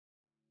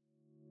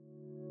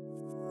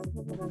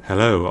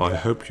Hello, I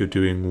hope you're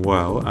doing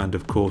well, and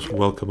of course,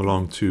 welcome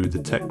along to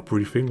the Tech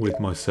Briefing with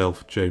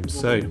myself, James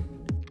Say.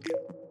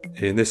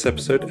 In this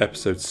episode,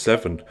 episode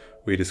 7,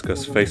 we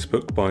discuss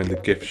Facebook buying the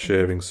gift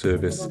sharing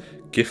service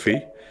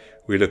GIPHY.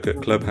 We look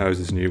at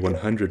Clubhouse's new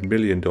 $100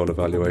 million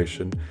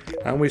valuation,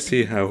 and we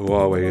see how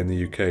Huawei in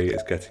the UK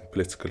is getting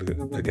political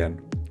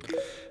again.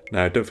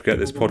 Now, don't forget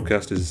this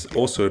podcast is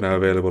also now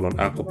available on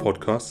Apple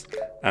Podcasts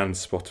and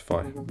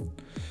Spotify.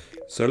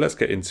 So let's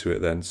get into it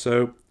then.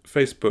 So,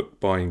 Facebook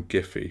buying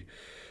GIPHY.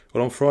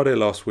 Well, on Friday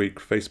last week,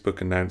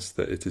 Facebook announced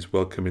that it is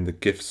welcoming the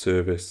gift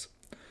service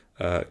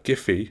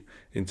GIPHY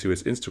into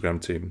its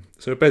Instagram team.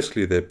 So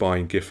basically, they're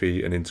buying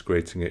GIPHY and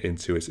integrating it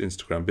into its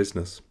Instagram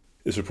business.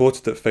 It's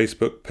reported that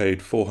Facebook paid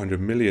 $400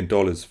 million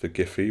for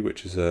GIPHY,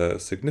 which is a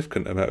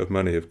significant amount of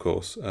money, of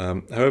course.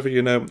 However,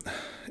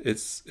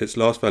 its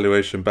last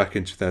valuation back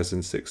in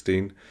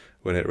 2016,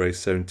 when it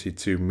raised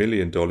 $72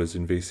 million in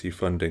VC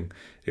funding,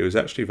 it was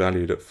actually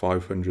valued at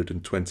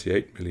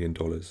 $528 million.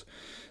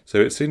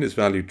 So it's seen its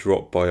value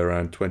drop by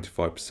around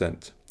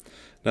 25%.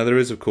 Now, there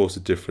is, of course,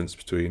 a difference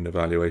between a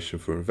valuation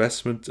for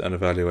investment and a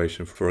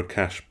valuation for a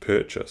cash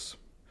purchase.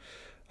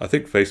 I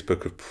think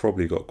Facebook have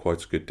probably got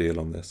quite a good deal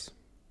on this.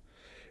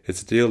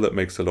 It's a deal that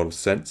makes a lot of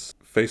sense.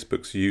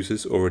 Facebook's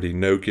users already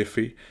know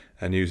GIPHY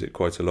and use it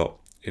quite a lot.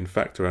 In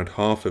fact, around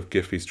half of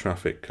GIPHY's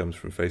traffic comes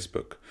from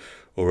Facebook,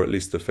 or at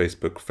least the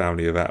Facebook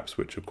family of apps,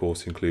 which of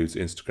course includes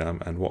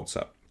Instagram and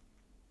WhatsApp.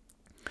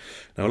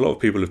 Now, a lot of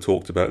people have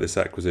talked about this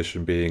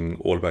acquisition being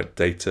all about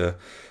data.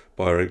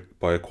 By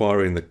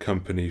acquiring the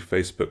company,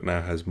 Facebook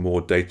now has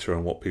more data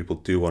on what people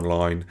do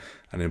online,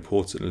 and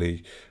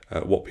importantly,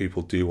 what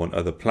people do on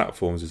other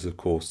platforms is, of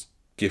course,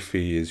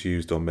 GIPHY is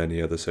used on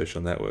many other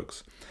social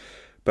networks.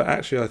 But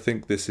actually, I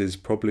think this is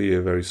probably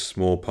a very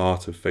small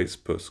part of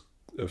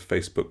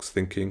Facebook's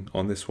thinking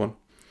on this one.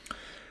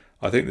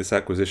 I think this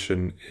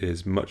acquisition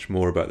is much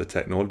more about the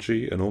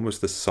technology and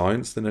almost the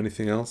science than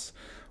anything else.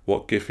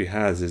 What GIPHY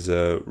has is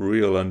a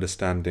real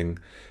understanding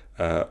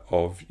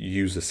of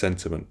user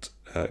sentiment.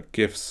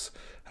 GIFs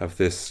have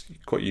this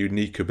quite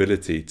unique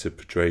ability to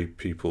portray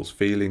people's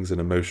feelings and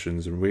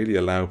emotions and really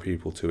allow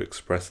people to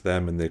express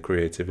them and their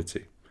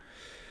creativity.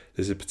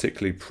 This is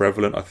particularly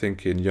prevalent, I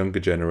think, in younger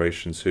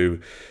generations who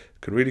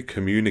can really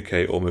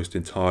communicate almost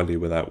entirely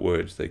without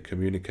words. They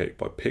communicate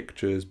by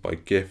pictures, by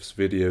GIFs,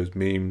 videos,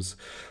 memes,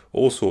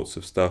 all sorts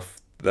of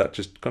stuff that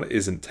just kind of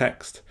isn't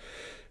text.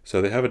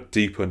 So they have a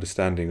deep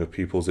understanding of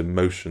people's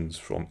emotions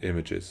from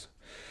images.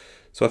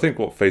 So I think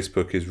what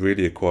Facebook is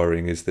really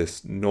acquiring is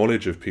this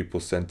knowledge of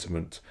people's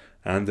sentiment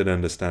and an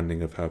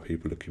understanding of how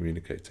people are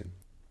communicating.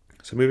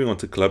 So moving on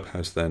to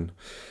Clubhouse then.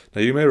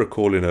 Now, you may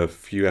recall in a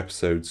few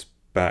episodes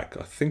back,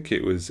 I think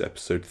it was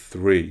episode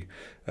 3,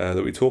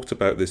 that we talked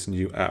about this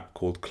new app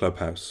called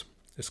Clubhouse.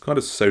 It's kind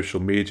of a social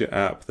media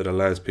app that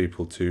allows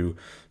people to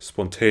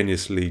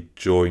spontaneously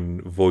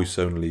join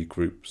voice-only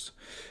groups.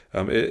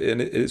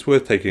 It's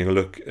worth taking a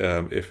look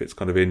if it's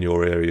kind of in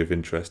your area of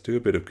interest. Do a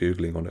bit of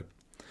Googling on it.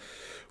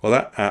 Well,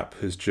 that app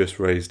has just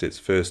raised its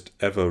first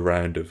ever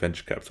round of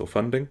venture capital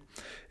funding.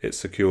 It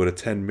secured a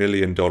 $10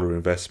 million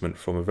investment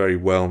from a very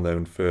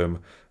well-known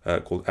firm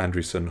called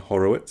Andreessen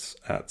Horowitz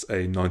at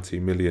a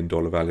 $90 million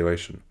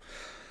valuation.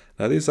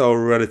 Now, these are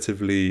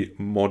relatively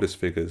modest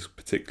figures,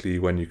 particularly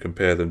when you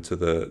compare them to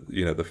the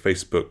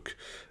Facebook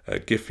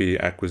GIPHY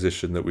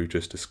acquisition that we've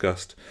just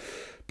discussed.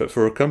 But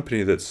for a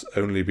company that's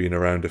only been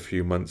around a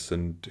few months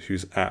and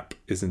whose app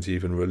isn't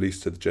even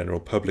released to the general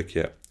public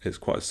yet, it's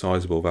quite a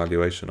sizable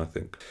valuation, I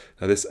think.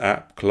 Now, this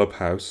app,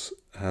 Clubhouse,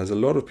 has a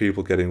lot of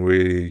people getting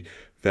really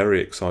very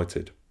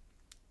excited.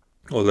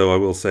 Although I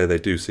will say they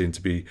do seem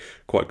to be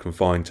quite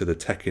confined to the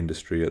tech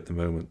industry at the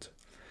moment.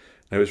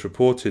 Now, it's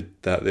reported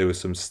that there was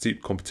some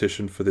steep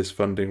competition for this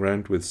funding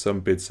round, with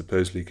some bids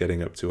supposedly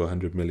getting up to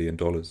 $100 million.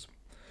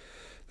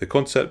 The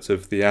concept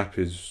of the app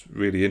is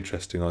really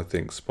interesting, I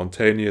think.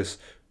 Spontaneous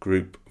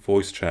group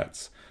voice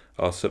chats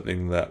are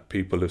something that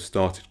people have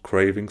started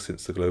craving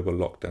since the global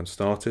lockdown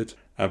started.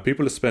 And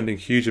people are spending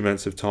huge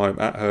amounts of time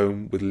at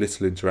home with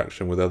little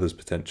interaction with others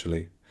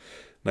potentially.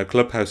 Now,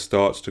 Clubhouse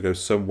starts to go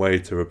some way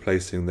to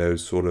replacing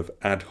those sort of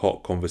ad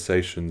hoc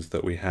conversations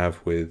that we have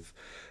with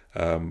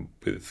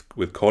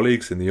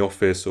colleagues in the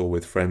office or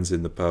with friends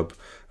in the pub,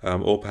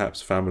 or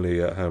perhaps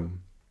family at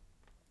home.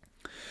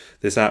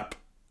 This app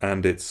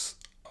and its,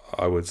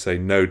 I would say,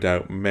 no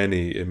doubt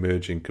many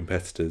emerging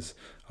competitors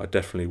are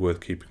definitely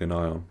worth keeping an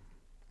eye on.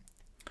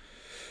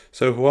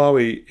 So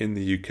Huawei in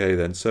the UK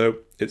then. So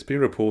it's been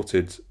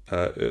reported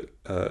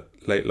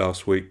late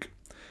last week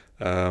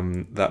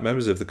that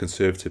members of the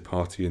Conservative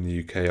Party in the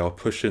UK are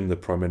pushing the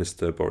Prime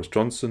Minister Boris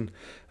Johnson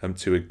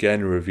to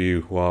again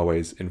review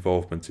Huawei's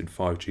involvement in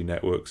 5G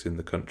networks in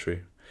the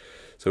country.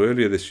 So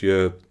earlier this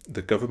year,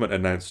 the government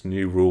announced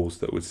new rules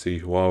that would see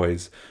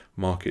Huawei's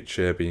market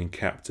share being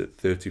capped at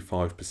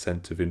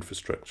 35% of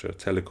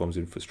telecoms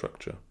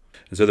infrastructure.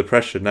 And so the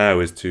pressure now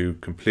is to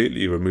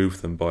completely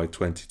remove them by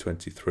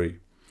 2023.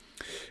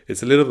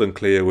 It's a little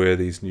unclear where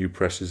these new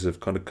pressures have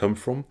kind of come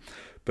from,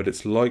 but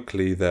it's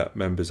likely that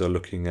members are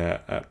looking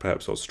at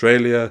perhaps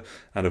Australia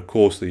and of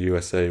course the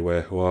USA,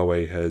 where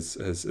Huawei has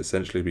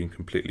essentially been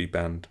completely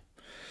banned.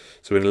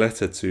 So in a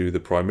letter to the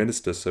Prime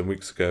Minister some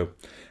weeks ago,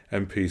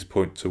 MPs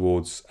point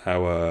towards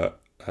our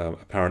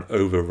apparent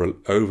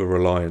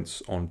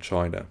over-reliance on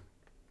China.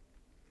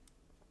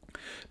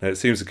 Now it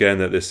seems again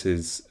that this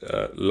is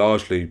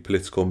largely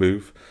political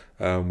move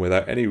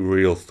without any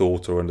real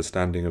thought or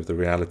understanding of the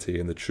reality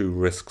and the true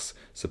risks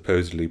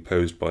supposedly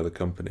posed by the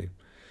company.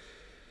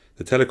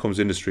 The telecoms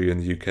industry in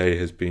the UK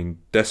has been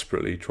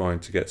desperately trying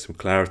to get some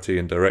clarity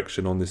and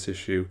direction on this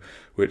issue,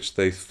 which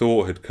they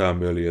thought had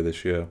come earlier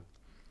this year.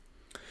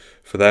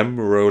 For them,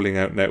 rolling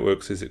out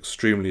networks is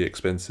extremely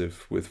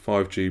expensive, with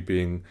 5G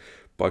being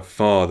by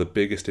far the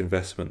biggest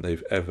investment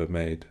they've ever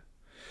made.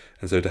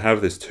 And so to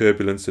have this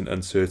turbulence and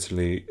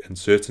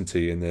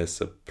uncertainty in their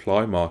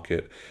supply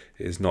market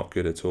is not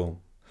good at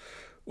all.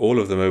 All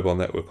of the mobile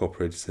network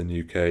operators in the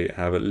UK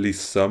have at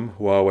least some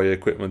Huawei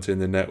equipment in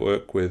the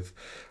network, with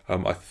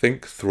I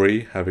think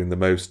 3 having the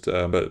most,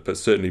 but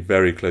certainly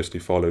very closely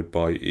followed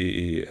by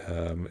EE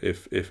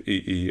if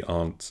EE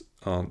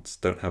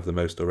don't have the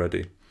most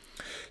already.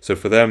 So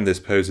for them, this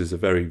poses a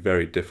very,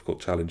 very difficult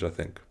challenge, I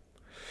think.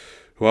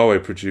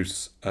 Huawei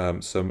produce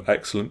some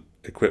excellent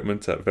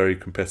equipment at very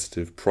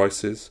competitive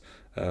prices.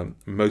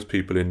 Most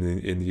people in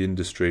the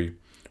industry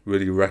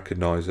really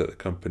recognise that the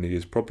company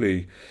is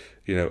probably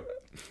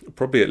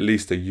at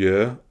least a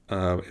year,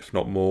 if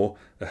not more,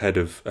 ahead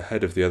of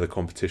the other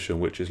competition,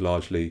 which is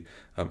largely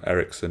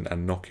Ericsson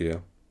and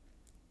Nokia.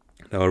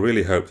 Now, I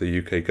really hope the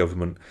UK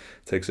government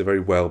takes a very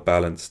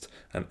well-balanced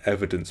and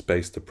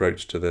evidence-based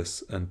approach to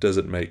this and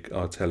doesn't make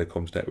our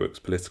telecoms networks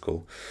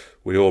political.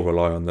 We all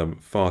rely on them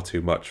far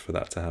too much for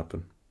that to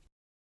happen.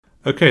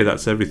 Okay,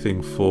 that's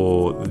everything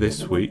for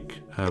this week.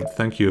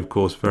 Thank you, of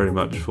course, very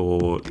much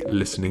for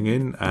listening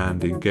in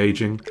and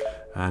engaging,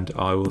 and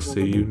I will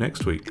see you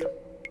next week.